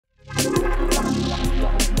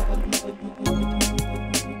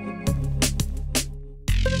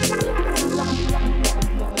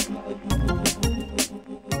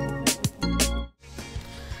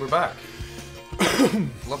back.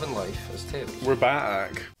 Loving life as Tails. We're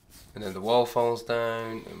back. And then the wall falls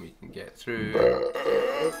down and we can get through.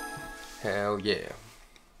 Hell yeah.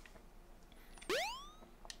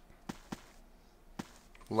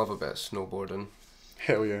 Love a bit of snowboarding.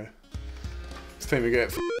 Hell yeah. It's time to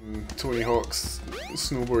get Tony Hawk's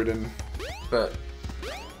snowboarding. But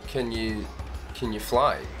can you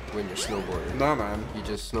fly when you're snowboarding? Nah, man. You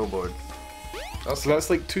just snowboard. Okay. So that's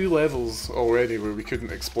like 2 levels already where we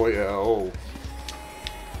couldn't exploit it at all.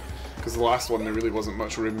 Because the last one there really wasn't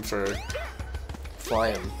much room for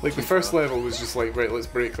flying. Like the first level was just like, right, let's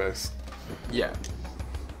break this. Yeah.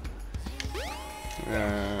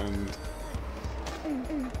 And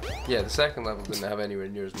yeah, the second level didn't have anywhere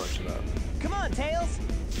near as much of that. Come on, Tails.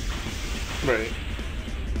 Right.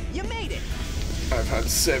 You made it. I've had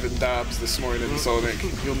 7 dabs this morning, Sonic.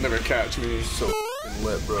 You'll never catch me. So f***ing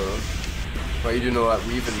lit, bro. Why you doing all that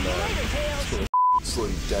weaving now? It's gonna slow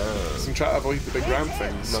you down. So I'm trying to avoid the big ramp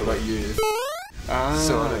things. Not about you. Ah.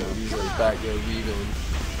 Sonic, he's like back there weaving.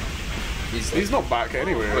 He's not back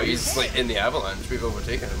anywhere. But he's like in the avalanche. We've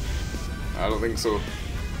overtaken him. I don't think so.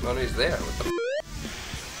 No, he's there. What the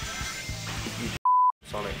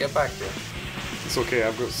Sonic, get back there. It's okay,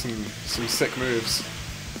 I've got some sick moves.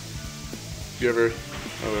 You ever...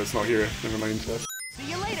 Oh, it's not here. Never mind.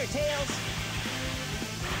 See you later, Tails.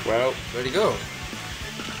 Well... Where'd he go?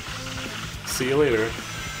 See you later.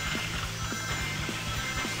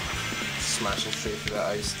 Smashing straight through that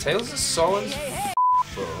ice. Tails is solid as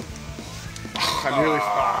bro. I nearly...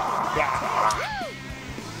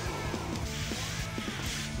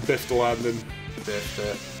 Biffed the landing. Biffed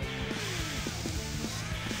it.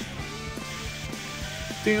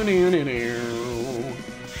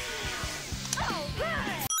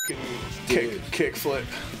 Kick flip.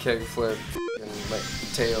 Kick flip. Like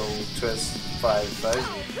tail twist 5,000.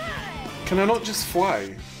 Can I not just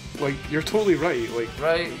fly? Like, you're totally right. Like,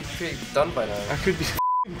 right, you could be done by now. I could be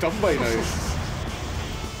done by now.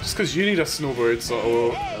 Just because you need a snowboard, so.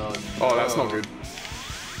 Oh, that's not good.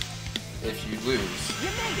 If you lose,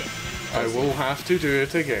 I will have to do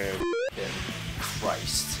it again.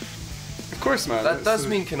 Christ. Of course, man. That does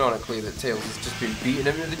mean canonically that Tails has just been beating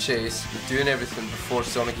him in the chase, doing everything before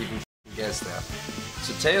Sonic even gets there.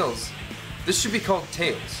 So Tails, this should be called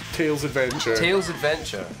Tails. Tails Adventure. Tails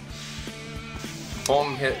Adventure.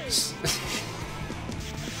 Bong hits.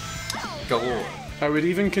 Galore. I would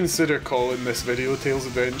even consider calling this video Tails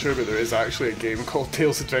Adventure, but there is actually a game called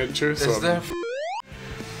Tails Adventure. So is there?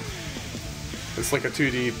 It's like a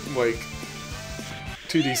 2D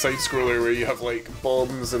side scroller where you have like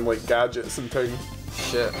bombs and like gadgets and things.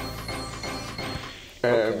 Shit.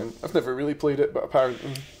 Okay. I've never really played it, but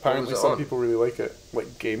apparently some people really like it.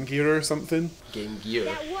 Like Game Gear or something. Game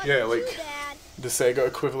Gear. Yeah, like the Sega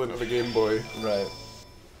equivalent of a Game Boy. Right.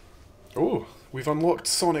 Oh, we've unlocked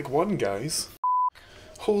Sonic 1, guys.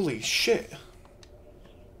 Holy shit.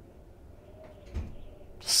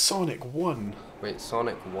 Sonic 1. Wait,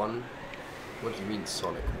 Sonic 1? What do you mean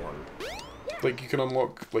Sonic 1? Like you can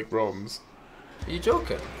unlock like ROMs. Are you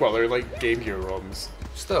joking? Well, they're like Game Gear ROMs.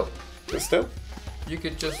 Still. But still? You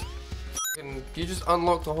could just you just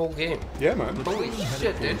unlock the whole game. Yeah, man. Holy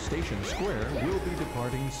shit, dude. Station Square will be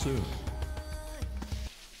departing soon.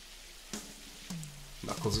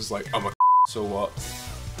 Knuckles is like, I'm a so what?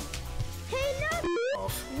 Hey, Knuckles!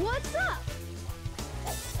 Off. What's up?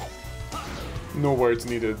 No words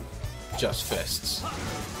needed. Just fists.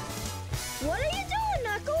 What are you doing,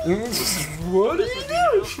 Knuckles? What are you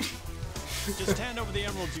doing? Just hand over the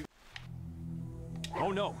emeralds.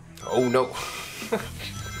 Oh no. Oh no.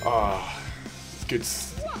 Ah, good.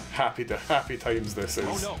 Happy times this is.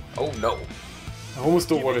 Oh no. Oh no. I almost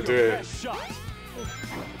don't want to do it.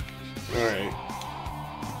 Alright.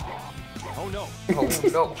 Oh no. Oh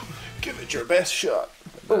no. Give it your best shot.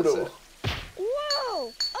 That's oh no. it.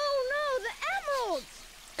 Whoa! Oh no, the emeralds!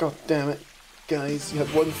 God damn it. Guys, you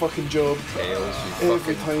had one fucking job. Tails, you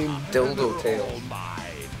Every fucking time. dildo tail.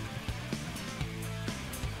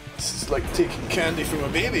 This is like taking candy from a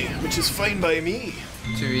baby, which is fine by me.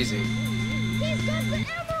 Too easy. He's got the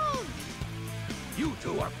emeralds! You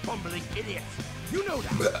two are fumbling idiots. You know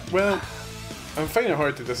that. Well, I'm finding it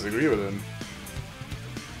hard to disagree with him.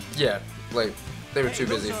 Yeah, like, they were too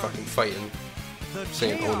busy fucking fighting.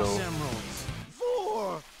 Saying, oh no. Emeralds.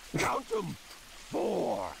 4. Count them.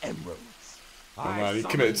 4 emeralds. Oh man, he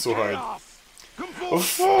committed so hard. Come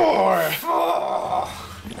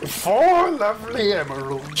 4 lovely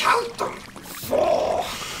emeralds. Count them. 4.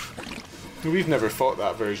 We've never fought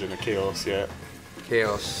that version of Chaos yet.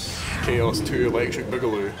 Chaos. Chaos 2 Electric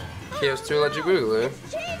Boogaloo. Chaos 2 Electric Boogaloo?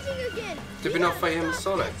 Changing again! Did we not fight him with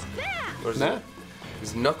Sonic? Or is Nah. it?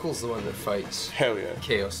 Is Knuckles the one that fights Hell yeah.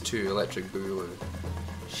 Chaos 2 Electric Boogaloo?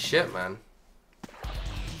 Shit, man.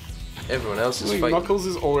 Everyone else is Like, fighting. Knuckles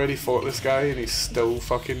has already fought this guy and he's still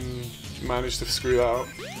fucking managed to screw that up.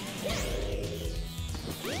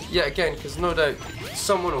 Yeah, again, because no doubt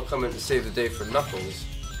someone will come in to save the day for Knuckles.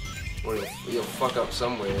 Or he'll fuck up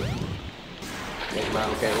somewhere. Eggman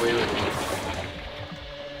will get away with it.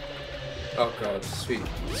 Oh god, sweet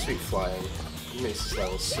flying. It makes this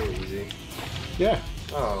level so easy. Yeah.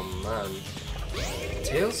 Oh man.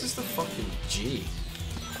 Tails is the fucking G.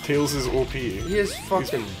 Tails is OP. He is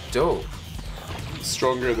fucking dope.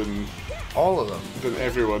 Stronger than All of them.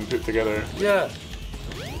 everyone put together. Yeah.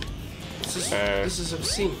 This is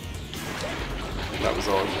obscene. That was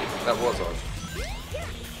odd. That was odd.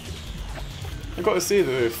 I got to say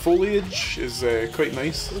the foliage is quite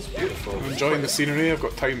nice. It's beautiful. I'm enjoying the scenery. I've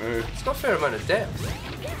got time to. It's got a fair amount of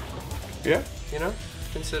depth, Yeah. you know?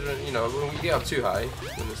 Considering, you know, when we get up too high,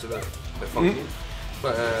 then it's a bit funky.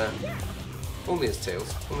 But, only as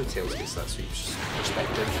Tails. Only Tails gets that sweet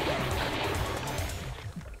perspective.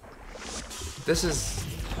 This is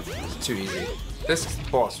too easy. This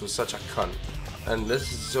boss was such a cunt. And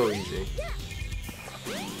this is so easy.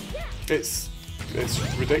 It's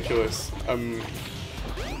ridiculous. I'm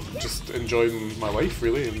just enjoying my life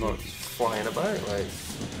really. I'm not Flying about, like...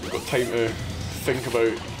 got time to think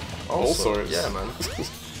about all sorts. Yeah, man.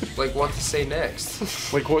 Like what to say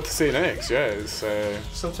next. Like what to say next? Yeah, it's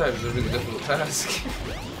Sometimes a really difficult task.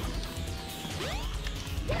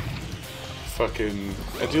 fucking.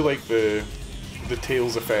 I do like the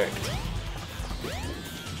Tails effect.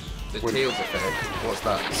 The When- Tails effect. What's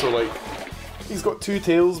that? So like, he's got two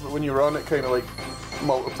tails, but when you run, it kind of like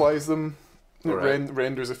multiplies them. It Right.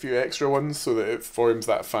 renders a few extra ones so that it forms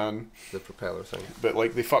that fan. The propeller thing. But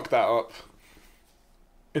like they fucked that up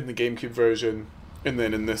in the GameCube version, and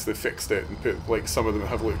then in this they fixed it and put like some of them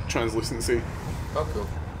have like translucency, Oh, cool.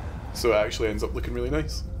 so it actually ends up looking really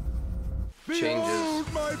nice. Changes.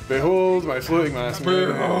 Behold my floating mask.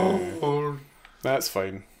 That's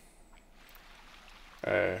fine.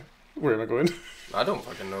 Where am I going? I don't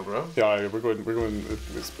fucking know, bro. Yeah, we're going.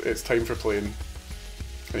 It's time for playing.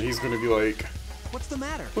 And he's going to be like, What's the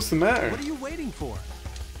matter? "What's the matter?" What are you waiting for?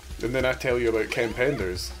 And then I tell you about Ken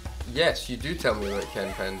Penders. Yes, you do tell me about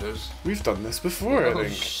Ken Penders. We've done this before, I Oh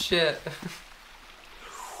think. shit.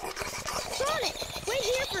 Sonic, wait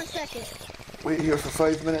here for a second. Wait here for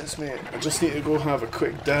 5 minutes, mate. I just need to go have a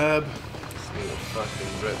quick dab. Just need to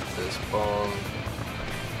fucking rip this bomb.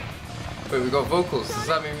 Wait, we got vocals. Does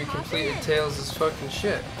that mean we completed Tails' fucking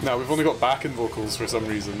shit? Now we've only got backing vocals for some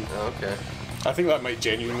reason. Oh, okay. I think that might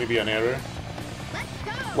genuinely be an error.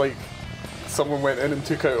 Let's go. Like, someone went in and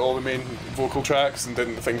took out all the main vocal tracks and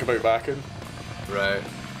didn't think about backing. Right.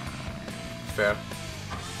 Fair.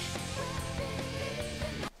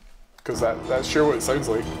 Because that's sure what it sounds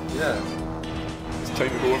like. Yeah. It's time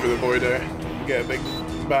to go over the border and get a big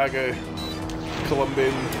bag of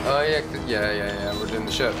Colombian. Oh yeah, yeah. We're doing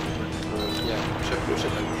the ship.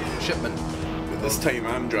 Shipment. But this time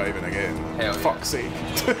I'm driving again. Hell yeah. Fuck's sake.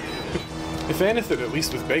 If anything, at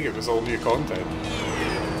least with Big it was all new content.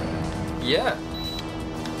 Yeah.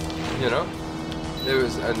 You know, it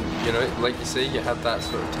was, and you know, like you say, you had that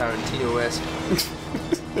sort of Tarantino-esque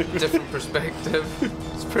different perspective.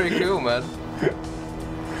 It's pretty cool, man.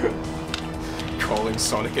 Calling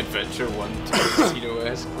Sonic Adventure 1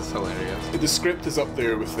 Tarantino-esque. That's hilarious. The script is up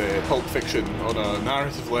there with Pulp Fiction on a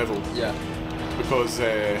narrative level Yeah. because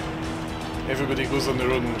everybody goes on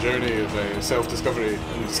their own journey of self-discovery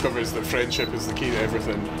and discovers that friendship is the key to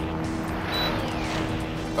everything.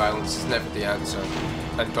 Violence is never the answer,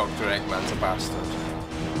 and Dr. Eggman's a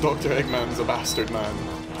bastard. Dr. Eggman's a bastard man.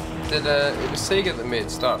 It was Sega that made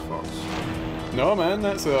Star Fox. No man,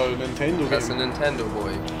 that's a Nintendo That's a game. Nintendo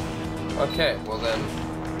boy. Okay, well then,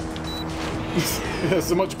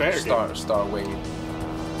 It's a much better game. Star Wing,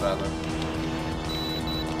 rather.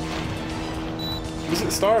 Was it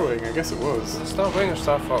Starwing? I guess it was. Star Wing or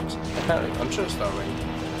Star Fox? I can't. I'm sure it's Star Wing.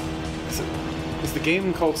 Is the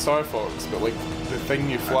game called Star Fox, but like the thing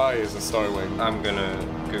you fly is a Starwing? I'm gonna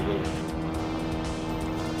Google.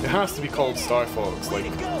 It has to be called Star Fox, like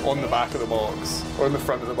on the back of the box or on the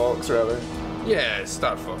front of the box rather. Yeah, it's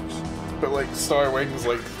Star Fox. But like Starwing's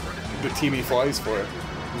like the team he flies for.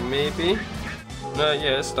 Maybe. No,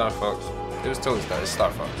 yeah, it's Star Fox. It was totally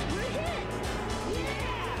Star Fox.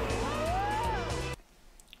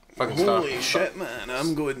 Fucking shit, man!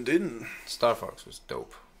 I'm going in. Star Fox was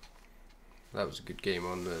dope. That was a good game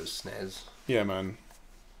on the SNES. Yeah, man.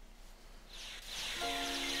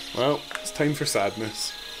 Well, it's time for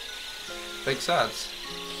sadness. Big sads.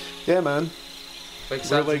 Yeah, man. Big We're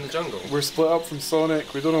Sam's like, in the jungle. we're split up from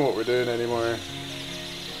Sonic. We don't know what we're doing anymore.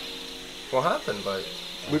 What happened? Like,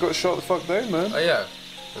 We got shot the fuck down, man. oh yeah.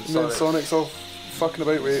 And And then Sonic's all fucking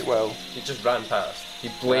about with, well. he just ran past. He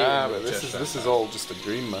blatantly Yeah, but just ran this is past. all just a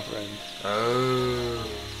dream, my friend. Oh.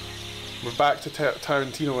 We're back to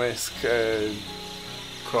Tarantino-esque,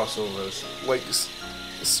 Crossovers. like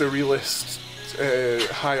surrealist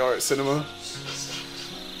high art cinema.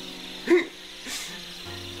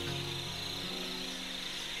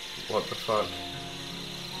 What the fuck?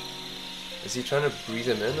 Is he trying to breathe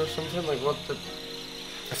him in or something? Like what the?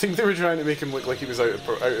 I think they were trying to make him look like he was out of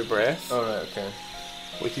breath. Oh right, okay.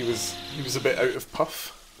 Like he was a bit out of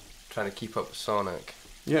puff. Trying to keep up with Sonic.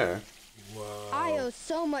 Yeah. I owe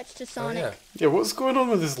so much to Sonic. Oh yeah. Yeah, what's going on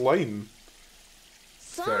with this line?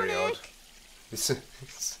 Very odd. Sonic!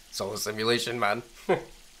 It's all a simulation, man.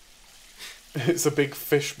 It's a big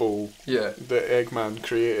fishbowl Yeah. that Eggman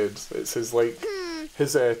created. It's his like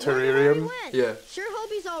his Wonder where he terrarium went. Yeah. Sure hope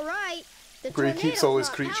he's alright. The where he keeps all his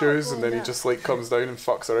tornado's not creatures and then he powerful just like comes down and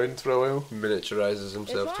fucks around for a while. Miniaturizes enough.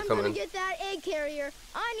 himself If to I'm come gonna in. get that egg carrier,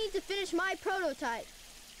 I need to finish my prototype.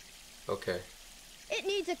 Okay. It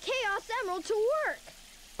needs a Chaos Emerald to work.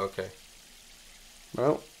 Okay.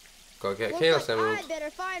 Well, Gotta get Looks Chaos like Emerald. I better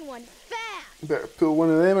find one fast. better pull one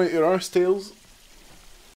of them out your arse tails.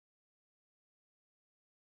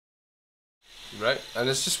 Right, and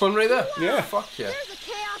there's just one right there. Yeah. Fuck yeah. There's a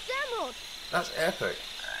Chaos Emerald. That's epic.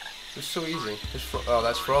 It's so easy. Oh,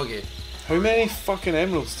 that's Froggy. How many fucking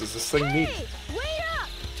emeralds does this thing need? Hey, wait up!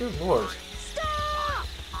 Dear Lord. Stop!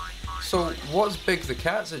 So, what's Big the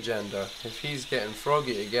Cat's agenda? If he's getting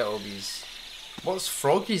Froggy to get all these... What's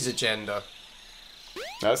Froggy's agenda?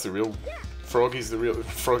 That's the real Froggy's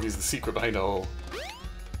the secret behind it all.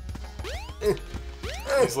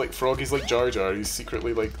 He's like Froggy's like Jar Jar, he's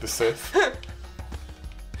secretly like the Sith.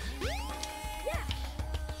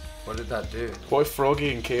 What did that do? What if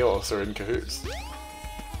Froggy and Chaos are in cahoots?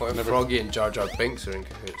 What if Froggy and Jar Jar Binks are in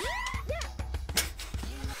cahoots?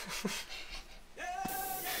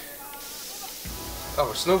 Oh,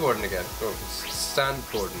 we're snowboarding again. Oh, it's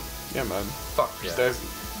sandboarding. Yeah, man. Fuck yeah.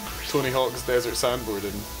 Tony Hawk's Desert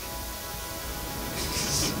Sandboarding.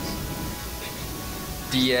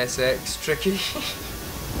 DSX tricky.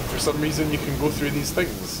 For some reason you can go through these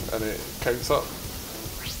things and it counts up.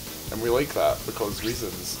 And we like that because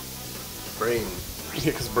reasons. Brain.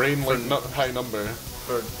 Yeah, because brain like not high number.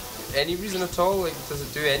 For any reason at all? Like, does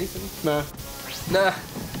it do anything? Nah. Nah.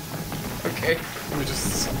 Okay. We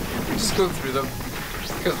just Go through them.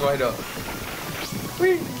 Because why not?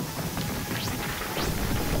 Whee!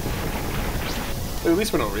 at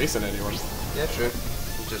least we're not racing anyone. Yeah, true.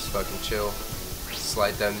 We just fucking chill.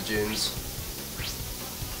 Slide down the dunes.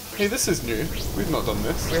 Hey, this is new. We've not done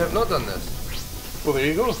this. We have not done this. Well, there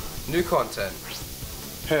you go. New content.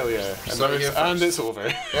 Hell yeah. And, Sorry, now you're and first. it's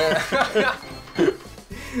over.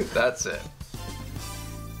 That's it.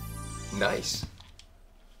 Nice.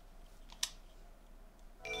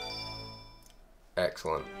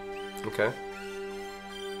 Excellent. Okay.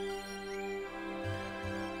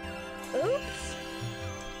 Oops.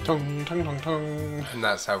 Tung, tung, tung, tung. And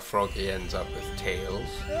that's how Froggy ends up with tails.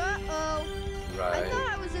 Uh-oh. I Right. thought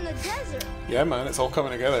I was in the desert. Yeah, man, it's all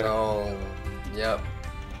coming together. Oh, yep.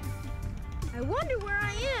 I wonder where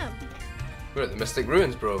I am. We're at the Mystic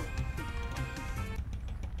Ruins, bro.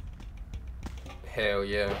 Hell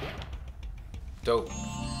yeah. Dope.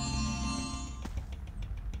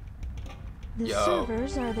 The Yo.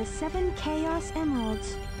 servers are the 7 Chaos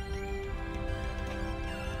Emeralds.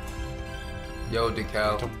 Yo,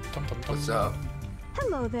 Decal. Tum, tum, tum, tum. What's up?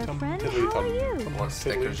 Hello there, Tum, friend. tiddly How are tum, you? tum, What tiddly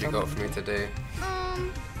stickers you tum. got for me today?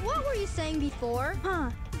 What were you saying before? Huh.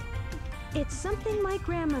 It's something my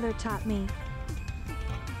grandmother taught me.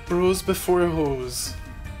 Bros before hoes.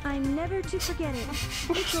 I'm never to forget it.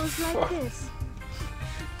 It goes like this.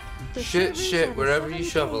 The Shit, servers shit, are the wherever 7 you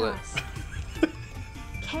shovel it. chaos.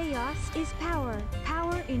 Chaos is power.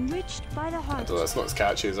 Power enriched by the heart. Although that's not as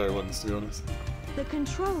catchy as our ones, to be honest. The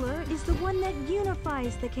controller is the one that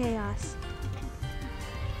unifies the chaos.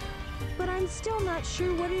 But I'm still not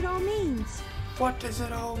sure what it all means. What does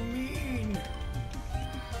it all mean?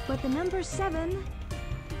 But the number 7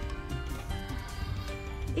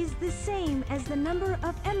 is the same as the number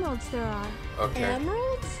of emeralds there are. Okay.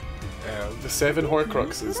 Emeralds? The 7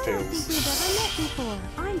 Horcruxes, But I don't think Tails. we've ever met before.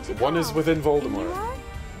 I'm to One is call. within And you Voldemort. are?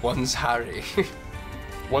 One's Harry.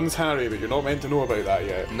 One's Harry, but you're not meant to know about that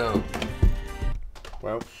yet. No.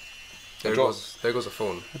 Well, There dropped- goes a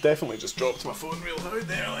phone. I definitely just dropped my phone real loud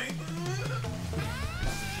there, like.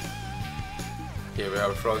 Here we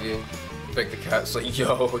are, Froggy. Big the Cat's like,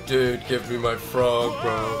 yo, dude, give me my frog,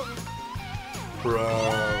 bro.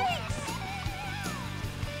 Bro.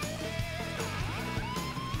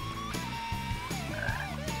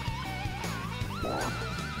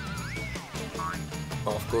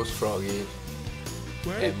 Off goes Froggy.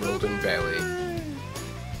 Emerald and Belly.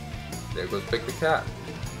 There goes Pick the Cat.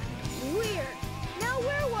 Weird. Now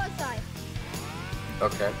where was I?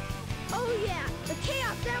 Okay. Oh yeah, the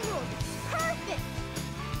Chaos Emerald. Perfect.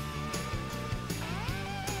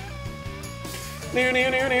 Near, near,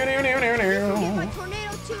 near, near, near, near, near, Get my near.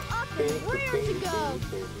 tornado 2 up and rearing to go.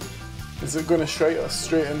 Is it going to strike us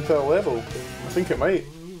straight into a level? I think it might.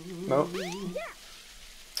 No.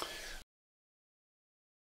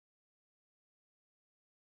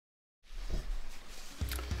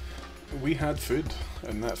 We had food,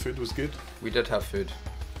 and that food was good. We did have food.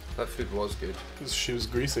 That food was good. She was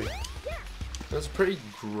greasy. It was a pretty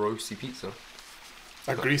grossy pizza.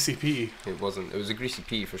 A greasy pea. It wasn't. It was a greasy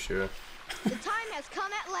pea for sure. The time has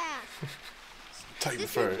come at last. Time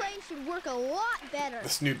This for new plane should work a lot better.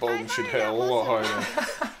 this new bong should I've hit a already lot got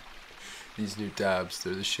harder. These new dabs,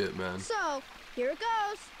 they're the shit, man. So, here it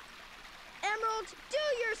goes. Emerald, do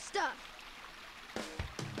your stuff.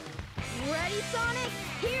 Ready, Sonic?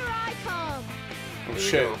 Here I come. Oh we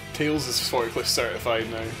shit, go. Tails is forklift certified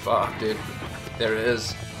now. Fuck, dude. There it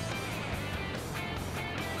is.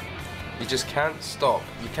 He just can't stop.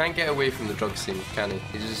 You can't get away from the drug scene, can he?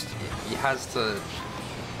 He has to.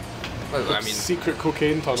 Well, I mean, Secret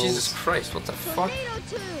cocaine tunnels. Jesus Christ, what the fuck? Tornado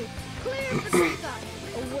 2, clear for pickup.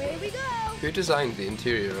 Away we go. Who designed the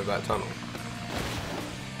interior of that tunnel?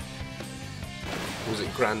 Was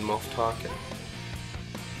it Grand Moff Tarkin?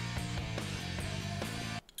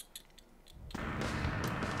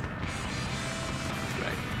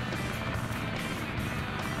 Right.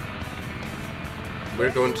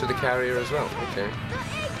 We're going to the carrier as well, okay. The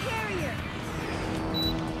egg carrier.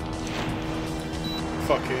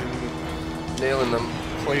 Fucking Nailing them.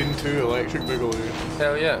 Plane 2 Electric Boogaloo.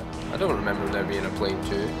 Hell yeah. I don't remember there being a plane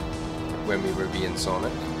 2 when we were being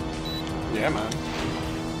Sonic. Yeah, man.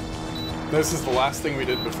 This is the last thing we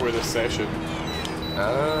did before this session.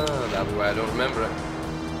 Ah, that'll be why I don't remember it.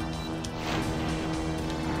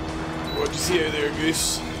 What'd you see out there,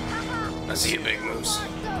 Goose? I see a big moose. So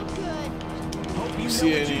good. Hope you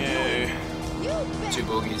See know what you're any doing. You bet. 2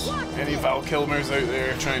 bogies. Watch any this. Val Kilmers out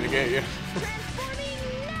there trying to get you?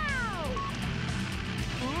 Transforming now.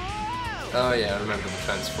 Oh yeah, I remember the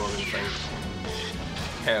transforming thing.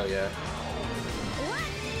 Hell yeah.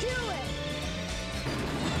 Let's do it.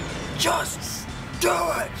 Just do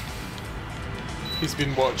it! He's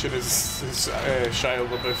been watching his Shia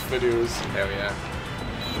LaBeouf videos. Hell yeah.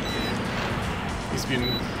 He's been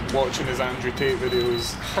watching his Andrew Tate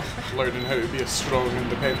videos, learning how to be a strong,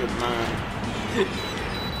 independent man.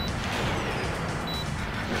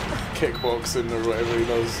 Kickboxing or whatever he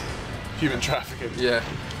does. Human trafficking. Yeah.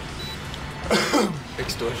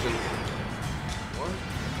 Extortion. What?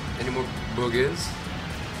 Any more boogers?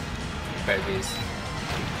 Babies.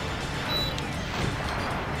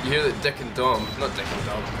 You hear that Dick and Dom, not Dick and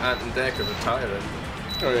Dom, Ant and Dec are retiring.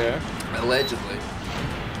 Oh yeah? Allegedly.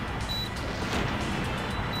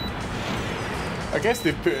 I guess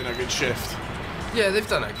they've put in a good shift. Yeah, they've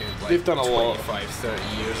done a good, like, They've done a lot. 25,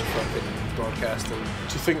 30 years of fucking broadcasting. Do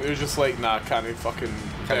you think they're just like, nah, can't I fucking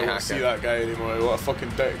Can't I hack don't see it. that guy anymore, what a fucking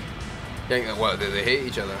dick. You think that, what, they hate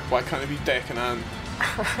each other? Why can't it be Dick and Ant?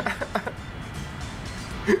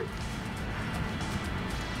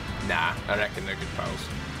 Nah, I reckon they're good pals.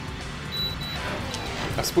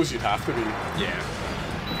 I suppose you'd have to be. Yeah.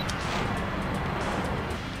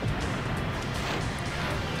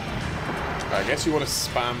 I guess you want to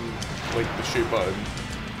spam like the shoot button.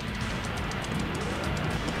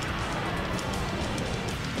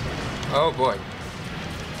 Oh boy.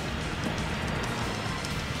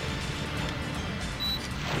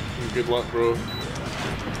 Good luck, bro.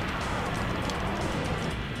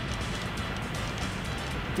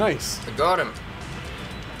 Nice. I got him.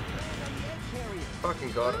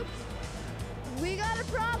 Fucking got him. We got a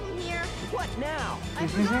problem here. What now? I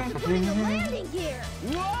forgot to put in the landing gear.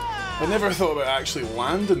 I never thought about actually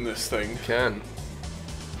landing this thing. Can.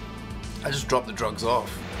 I just dropped the drugs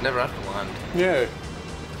off. Never had to land. Yeah.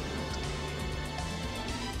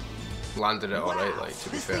 Landed it alright, Wow, like, to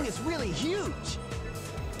be this fair. thing is really huge.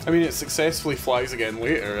 I mean, it successfully flies again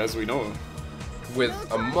later, as we know. With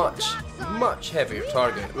a much heavier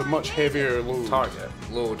target. A much heavier load.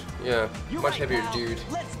 Load, yeah. You're Much right, heavier pal. dude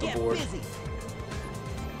Let's get aboard. busy.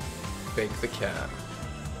 Big the cat.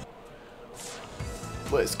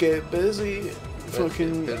 Let's get busy.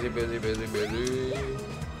 Fucking. Busy.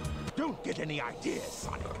 Don't get any ideas,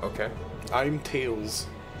 Sonic. Okay. I'm Tails.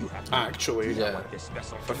 You have Actually. Yeah. this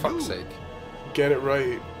vessel For to fuck's move. sake. Get it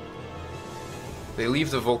right. They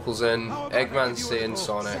leave the vocals in. How about I Eggman's give you a saying little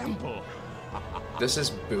Sonic. sample? This is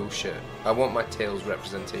bullshit. I want my Tails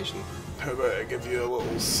representation. How about I give you a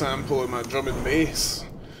little sample of my drum and bass?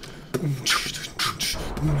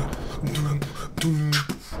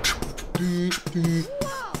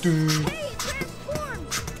 Whoa! Hey, it transformed!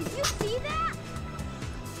 Did you see that?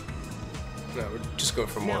 No, we're just going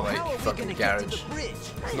for more Now, like how are we fucking gonna get to garage. the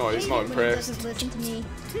bridge? No, he's not impressed. Listen to me.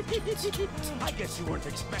 I guess you weren't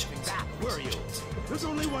expecting that, were you? There's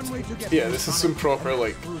only one way to get Yeah, through this is Sonic some proper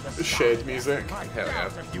like through the shed sky. music. I Hell yeah.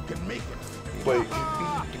 doubt if you can make it. Like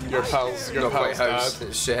your pal's Not quite dad. house,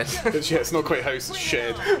 it's shed. Yeah, it's not quite house, it's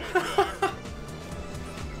shed.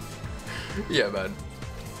 Yeah, man.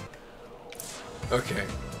 Okay.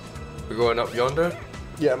 We're going up yonder?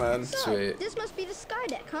 Yeah, man. So, Sweet. this must be the sky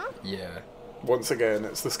deck, huh? Yeah. Once again,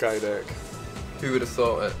 it's the sky deck. Who would have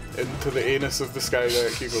thought it? Into the anus of the sky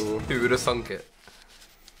deck you go. Who would have thunk it?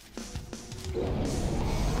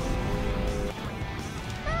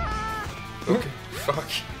 Okay, fuck.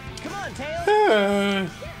 Come on,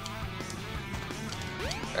 Tails.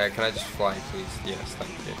 Can I just fly, please? Yes,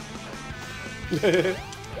 thank you.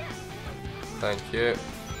 Thank you.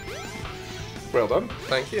 Well done.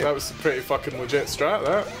 Thank you. That was a pretty fucking legit strat,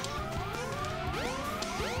 that.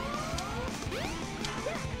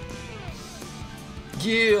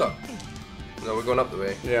 Yeah! No, we're going up the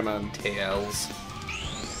way. Yeah, man. Tails.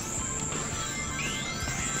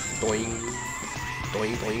 Doing.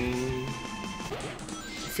 Doing, doing.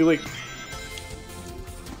 I feel like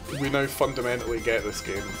we now fundamentally get this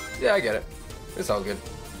game. Yeah, I get it. It's all good.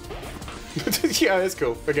 Yeah, it's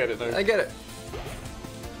cool. I get it now. I get it.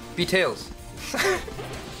 Be Tails.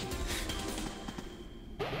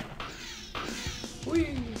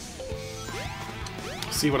 Whee!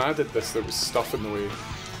 See, when I did this, there was stuff in the way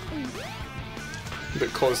that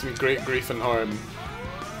caused me great grief and harm.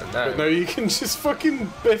 And But now you can just fucking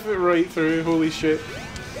biff it right through. Holy shit.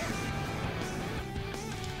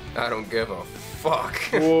 I don't give a fuck.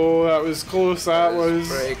 Whoa, that was close. That was.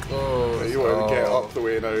 pretty close. You want to get Oh. up the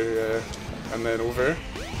way now, and then over,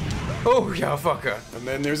 Oh, yeah, fucker. and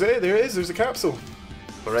then there's it. There it is. There's a capsule.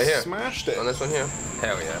 Right here. Smashed it. On this one here.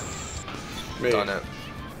 Hell yeah. Mate, Done it.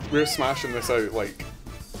 we're smashing this out like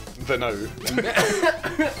the now.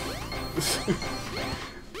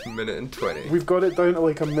 Minute and 20. We've got it down to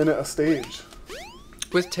like a minute a stage.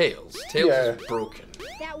 With Tails. Tails Yeah. is broken.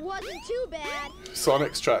 That wasn't too bad.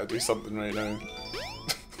 Sonic's trying to do something right now.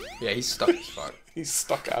 Yeah, he's stuck as fuck. He's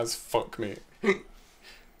stuck as fuck, mate.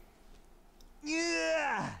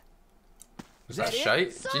 Yeah. Was that that it?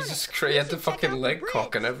 shite? Sonic, Jesus we Christ, he had the should check fucking out the leg bridge.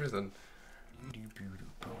 cock and everything.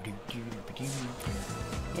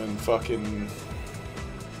 And fucking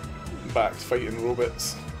back fighting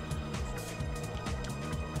robots.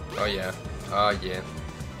 Oh yeah. Oh yeah.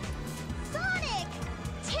 Sonic!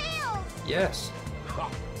 Tails! Yes. Ha,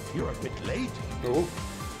 you're a bit late. Oh,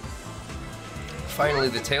 Finally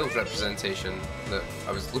the Tails representation that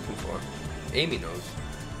I was looking for. Amy knows.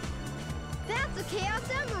 That's a Chaos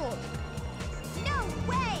Emerald! No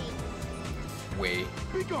way! Way.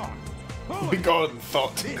 Be gone. Oh, be gone,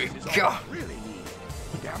 thought. this is all God. I really need.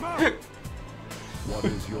 Gamma. What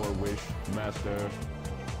is your wish, Master?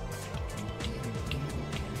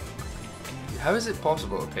 How is it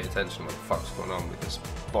possible to pay attention to what the fuck's going on with this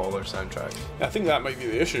baller soundtrack? I think that might be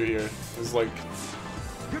the issue here. Is like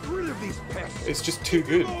Get rid of these pests. it's just too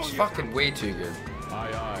good. It's fucking way too good.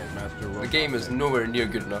 Aye, aye, Master Robot. The game is nowhere near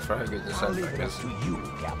good enough for how good the I'll leave soundtrack it up is. to you,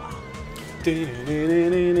 Gamma.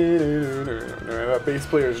 That bass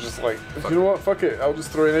player is just like, you know what? Fuck it. I'll just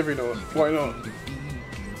throw in every note. Why not?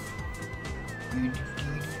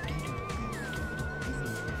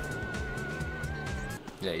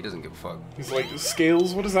 Yeah, he doesn't give a fuck. He's like,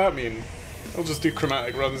 scales? What does that mean? I'll just do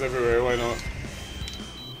chromatic runs everywhere. Why not?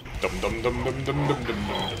 Dum dum dum dum dum dum dum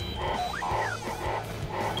dum.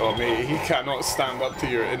 Oh mate, he cannot stand up to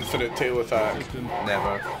your infinite tail attack.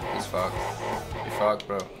 Never. He's fucked. You're fucked,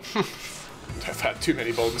 bro. I've had too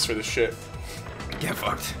many bombs for this shit. Get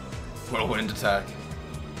fucked. Whirlwind attack.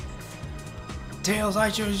 Tails, I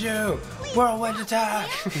choose you! Whirlwind attack!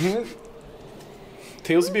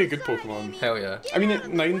 Tails would be a good Pokemon. Hell yeah. I mean,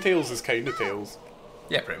 Ninetales is kind of Tails.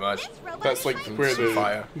 Yeah, pretty much. That's like where Some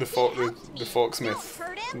fire. the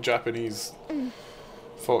Foxmyth, Japanese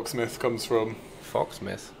Foxmyth comes from.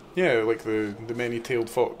 Foxmyth. Yeah, like the many-tailed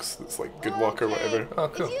fox that's like good luck or whatever. Oh,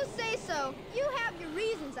 cool. If you say so, you have your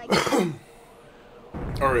reasons, I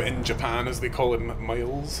guess. Or in Japan, as they call him,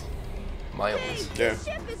 Miles. Miles. Yeah. This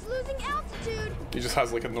ship is losing altitude. He just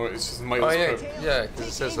has like a note. It's just Miles. Oh yeah, per- yeah, because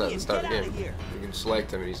it says that at the start of the game. You can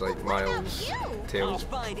select him and he's like Miles, Tails,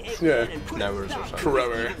 Yeah. Nowers or something. Per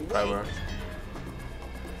hour. Hour.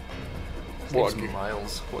 What? Name's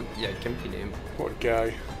Miles. What? Yeah, gimpy name. What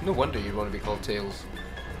guy? No wonder you'd want to be called Tails.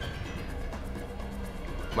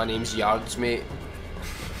 My name's Yards, mate.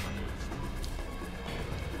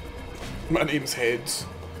 My name's Heads.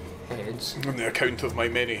 Heads. On the account of my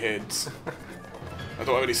many heads. I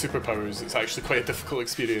don't have any superpowers. It's actually quite a difficult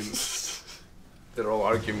experience. They're all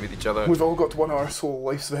arguing with each other. We've all got one arsehole.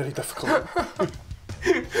 Life's very difficult.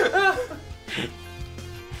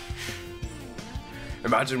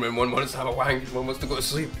 Imagine when one wants to have a wank and one wants to go to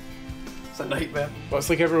sleep. It's a nightmare. Well, it's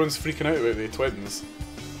like everyone's freaking out about the twins.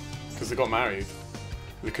 Because they got married.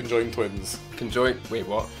 The conjoined twins. Conjoined. Wait,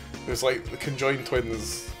 what? There's like the conjoined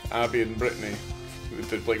twins, Abby and Brittany, who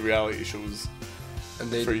did like reality shows And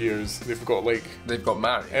they for years. They've got like they've got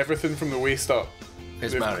married. everything from the waist up.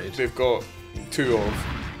 Is they've, married. They've got 2 of.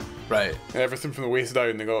 Right. And everything from the waist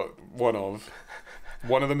down they got 1 of.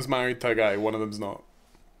 One of them's married to a guy, one of them's not.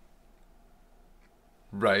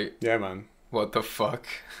 Right. Yeah, man. What the fuck?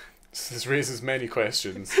 This raises many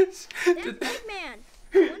questions. That's Eggman.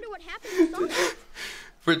 I wonder what happened to Sonic.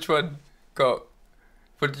 Which one got?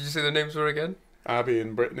 What did you say the names were again? Abby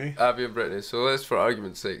and Brittany. Abby and Brittany. So let's, for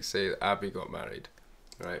argument's sake, say that Abby got married,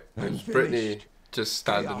 right? And Brittany just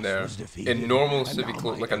standing there in normal civic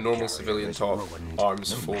like a normal civilian top,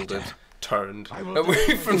 arms folded, turned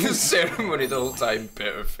away from the ceremony the whole time,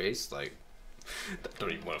 bitter face, like I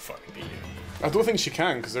don't even want to fucking be here. I don't think she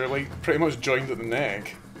can because they're like pretty much joined at the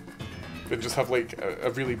neck. They just have like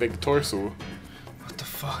a really big torso. What the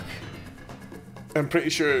fuck? I'm pretty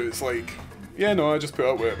sure it's like, yeah, no, I just put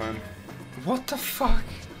up with it, man. What the fuck?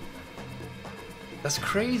 That's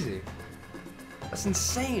crazy. That's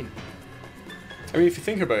insane. I mean, if you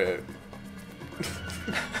think about it,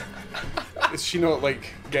 is she not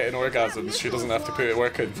like getting orgasms? She doesn't have to put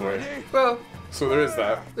work in for it. Well, So there is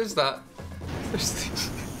that. there's that. There's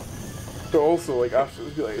But also, like, after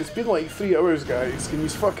it's been like 3 hours, guys. Can you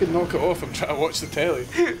fucking knock it off? I'm trying to watch the telly.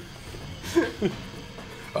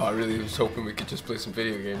 Oh, I really was hoping we could just play some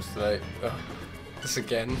video games tonight. Oh, this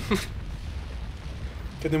again.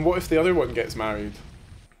 And then what if the other one gets married?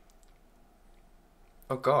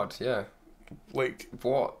 Oh god, yeah. Like,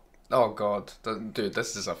 What? Oh god. Dude,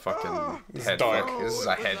 this is a fucking head dark. fuck. This is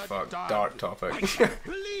a head fuck. Dark topic.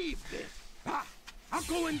 Believe this. I'll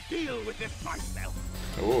go and deal with this myself.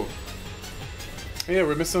 oh. Yeah,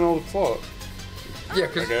 we're missing all the plot. Yeah,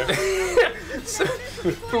 because... Okay. So,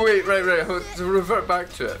 wait, right. To revert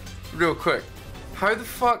back to it, real quick. How the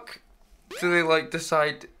fuck do they, like,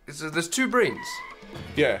 decide... So there's 2 brains.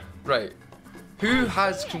 Yeah. Right. Who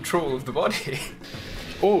has control of the body?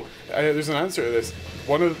 Oh, there's an answer to this.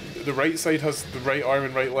 One of the right side has the right arm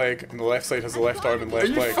and right leg, and the left side has the left arm and Are left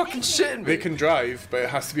you leg. fucking shitting me? They can drive, but it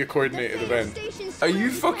has to be a coordinated event. Are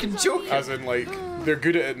you fucking joking? As in, like, they're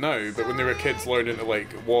good at it now, but when they were kids learning to, like,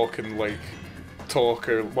 walk and, like, talk,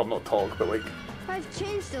 or, well, not talk, but, like, I've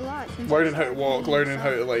changed a lot since learning I how to started walk, being learning how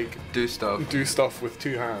to, myself. like, Do stuff. do stuff with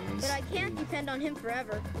 2 hands. But I can't depend on him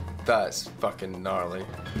forever. That's fucking gnarly.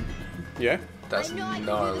 Yeah? That's I know I can do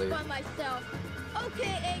gnarly. this by myself. Okay,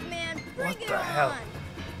 Eggman, bring What it the on. hell?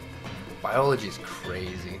 Biology's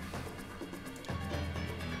crazy.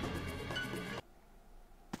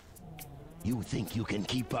 You think you can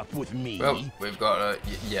keep up with me? Well, we've got a...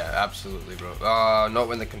 Yeah, absolutely, bro. Not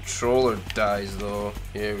when the controller dies, though.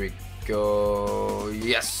 Here we go.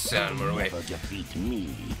 Yes, and we're away. Never defeat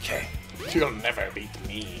me. Okay. You'll never beat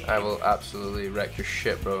me. I will absolutely wreck your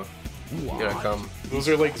shit, bro. Here I come. Those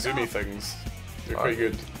are, like, zoomy things. They're quite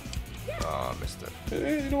good. Oh, missed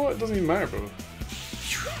it. You know what? It doesn't even matter, bro.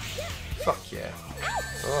 Fuck yeah.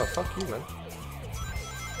 Oh, fuck you, man.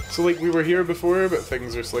 So, like, we were here before, but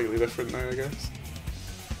things are slightly different now, I guess.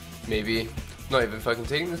 Maybe. Not even fucking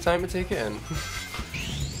taking the time to take it in.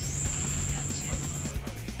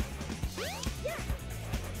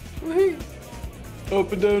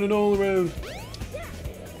 Up and down and all around.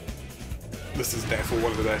 This is definitely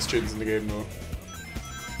one of the best tunes in the game, though.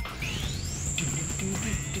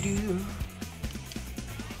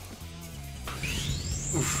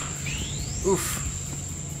 Oof. Oof.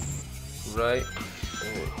 Right.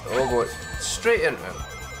 Oh boy. Straight into him.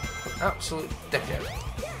 Absolute dickhead.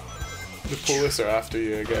 The police are after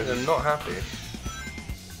you They're again. not happy.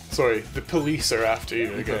 Sorry, the police are after you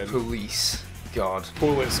The again. police. God.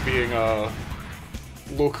 Police being a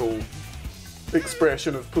local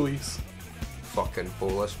expression of police. Fucking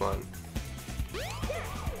police, man.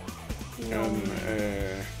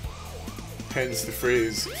 And hence the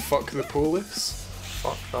phrase, fuck the police.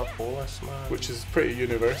 fucked up bolus, man. which is pretty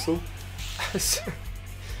universal.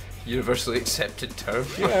 Universally accepted term.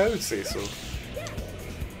 Yeah, I would say so.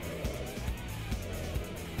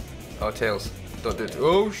 Oh, Tails. Don't do it.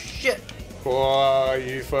 Oh, shit! Oh,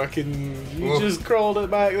 you fucking... You Whoa. just crawled it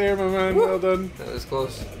back there, my man. Whoa. Well done. That was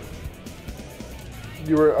close.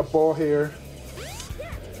 You were a ball hair.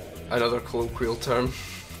 Another colloquial term.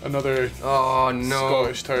 Another Oh, no.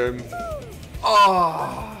 Scottish term.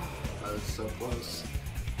 Oh! That was so close.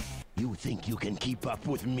 You think you can keep up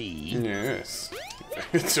with me? Yes.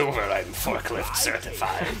 It's over, I'm forklift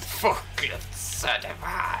certified. Forklift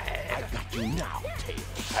certified. Got you now,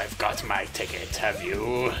 Tails. I've got my ticket, have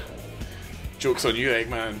you? Joke's on you,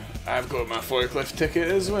 Eggman. I've got my forklift ticket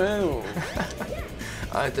as well.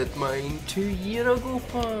 I did mine 2 years ago,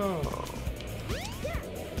 pal.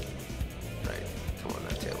 Right, come on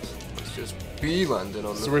now, Tails. Let's just be landing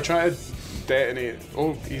on So the... we're trying to detonate.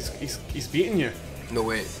 Oh, he's beating you. No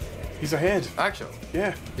way. He's ahead. Actually,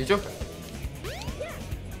 Yeah, you joking?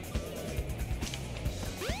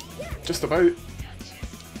 just about.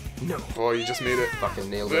 No. Oh, you just made it. Fucking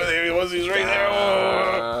nailed Well, it. there he was. He's right there.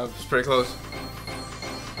 Oh. It's pretty close.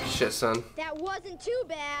 Shit, son. That wasn't too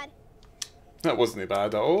bad. That wasn't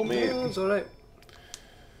bad at all, mate. Yeah, it's alright.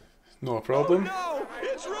 No problem. No,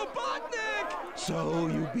 it's Robotnik! So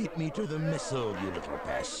you beat me to the missile, you little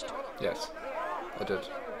pest. Yes, I did.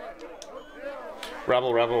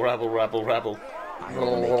 Rabble, rabble, rabble, rabble, rabble. I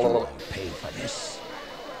will make you all pay for this.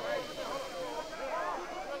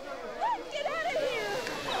 Get out of here!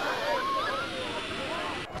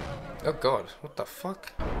 Oh god, what the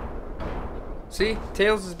fuck? See,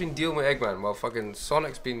 Tails has been dealing with Eggman while fucking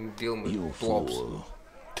Sonic's been dealing with You blobs. fool.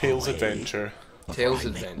 Tails Adventure. Tails I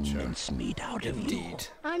make Adventure. mincemeat out of you. Indeed.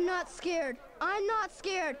 I'm not scared. I'm not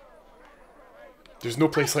scared. There's no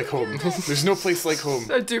place like home. There's no place like home.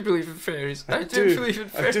 I do believe in fairies. I do believe in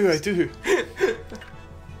fairies. I do.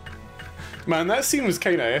 Man, that scene was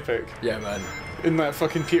kind of epic. Yeah, man. In that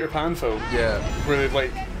fucking Peter Pan film. Yeah. Where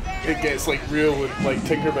like, it gets like real and like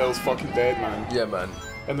Tinkerbell's fucking dead, man. Yeah, man.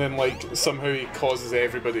 And then like somehow he causes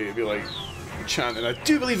everybody to be like chanting, I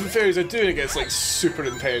do believe in fairies, I do, and it gets like super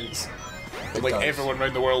intense. And like does. everyone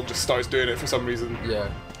around the world just starts doing it for some reason.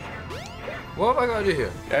 Yeah. What have I got to do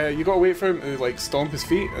here? You gotta wait for him to like stomp his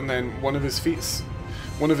feet, and then one of his foots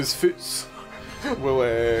will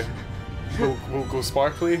go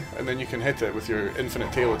sparkly, and then you can hit it with your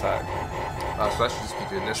infinite tail attack. So I should just be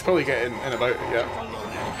doing this. Probably get in about it, yeah.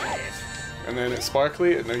 And then it's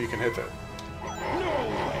sparkly, and now you can hit it.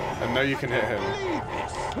 And now you can hit him.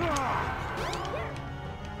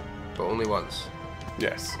 But only once.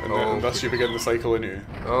 Yes, and thus you begin the cycle anew.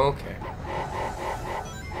 Okay.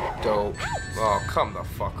 Dope. Oh, come the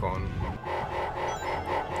fuck on.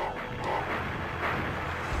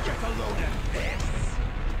 Get a load of this.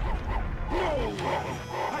 No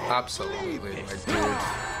way. Absolutely, my dude.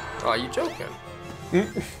 Oh, are you joking?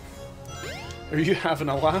 Are you having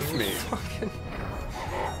a laugh, mate? Fucking.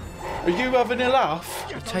 Are you having a laugh?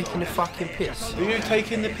 You're taking the fucking piss. Are you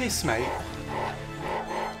taking the piss, mate?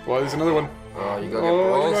 Well, there's another one. Oh, you gotta get Oh,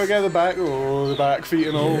 both. you gotta get the back. Oh, the back feet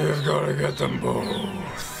and all. You've gotta get them both.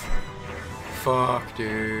 Fuck,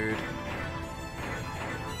 dude.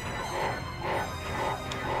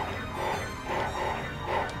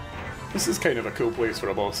 This is kind of a cool place for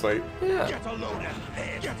a boss fight. Yeah. Get a load of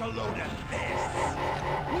this. Get a load of this.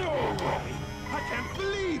 No way. I can't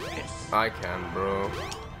believe this. I can, bro.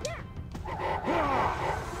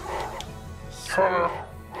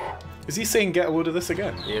 Is he saying get a load of this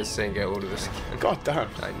again? He is saying get hold of this again. God damn.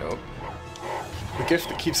 I know. The gift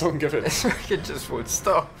that keeps on giving. It just won't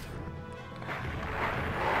stop.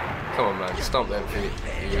 Come on, man. Stomp them feet.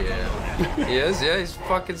 Yeah. He is, yeah. He's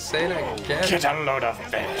fucking saying it again. Get a load of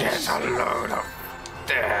this. Get a load of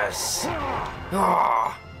this.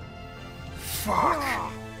 Ah.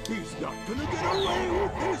 Fuck. He's not gonna get away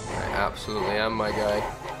with this. I absolutely am, my guy.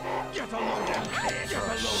 Get a load of this. Get a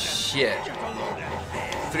load of Shit. Get a load of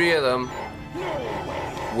this. 3 of them. No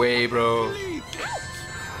way. Way, bro. Believe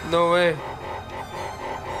this. No way.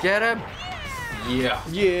 Get him. Yeah.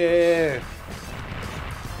 Yeah.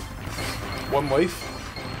 One life.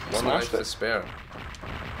 One life Smashed to it. spare.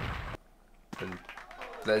 And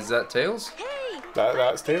is that Tails? Hey!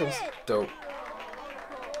 That's Tails. Dope.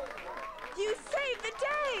 You saved the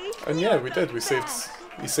day! And yeah, we did. We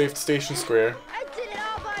saved Station Square. I did it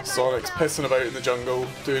all by Sonic's myself. pissing about in the jungle,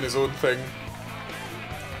 doing his own thing,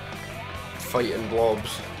 Fighting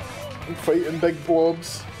blobs. fighting big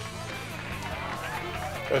blobs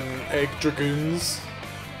and egg dragoons.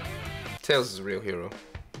 Tails is a real hero.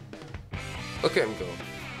 Look at him go.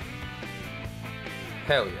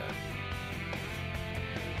 Hell yeah.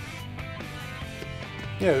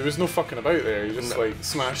 Yeah, there was no fucking about there. You just like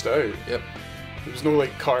smashed it out. Yep. There was no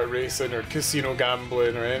like kart racing or casino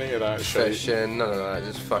gambling or any of that shit. Fishing, none of that.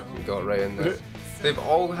 Just fucking got right in there. They've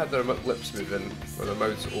all had their lips moving or their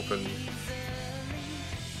mouths open.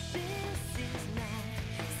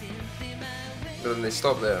 But then they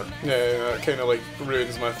stop there. Yeah, that kind of like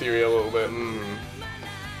ruins my theory a little bit.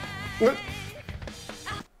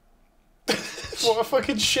 What a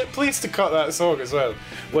fucking shit place to cut that song as well.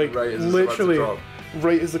 Like, Right as it's literally, about to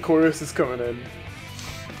right as the chorus is coming in.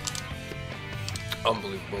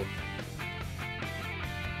 Unbelievable.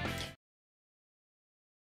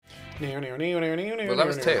 Well, that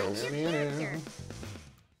was Tails.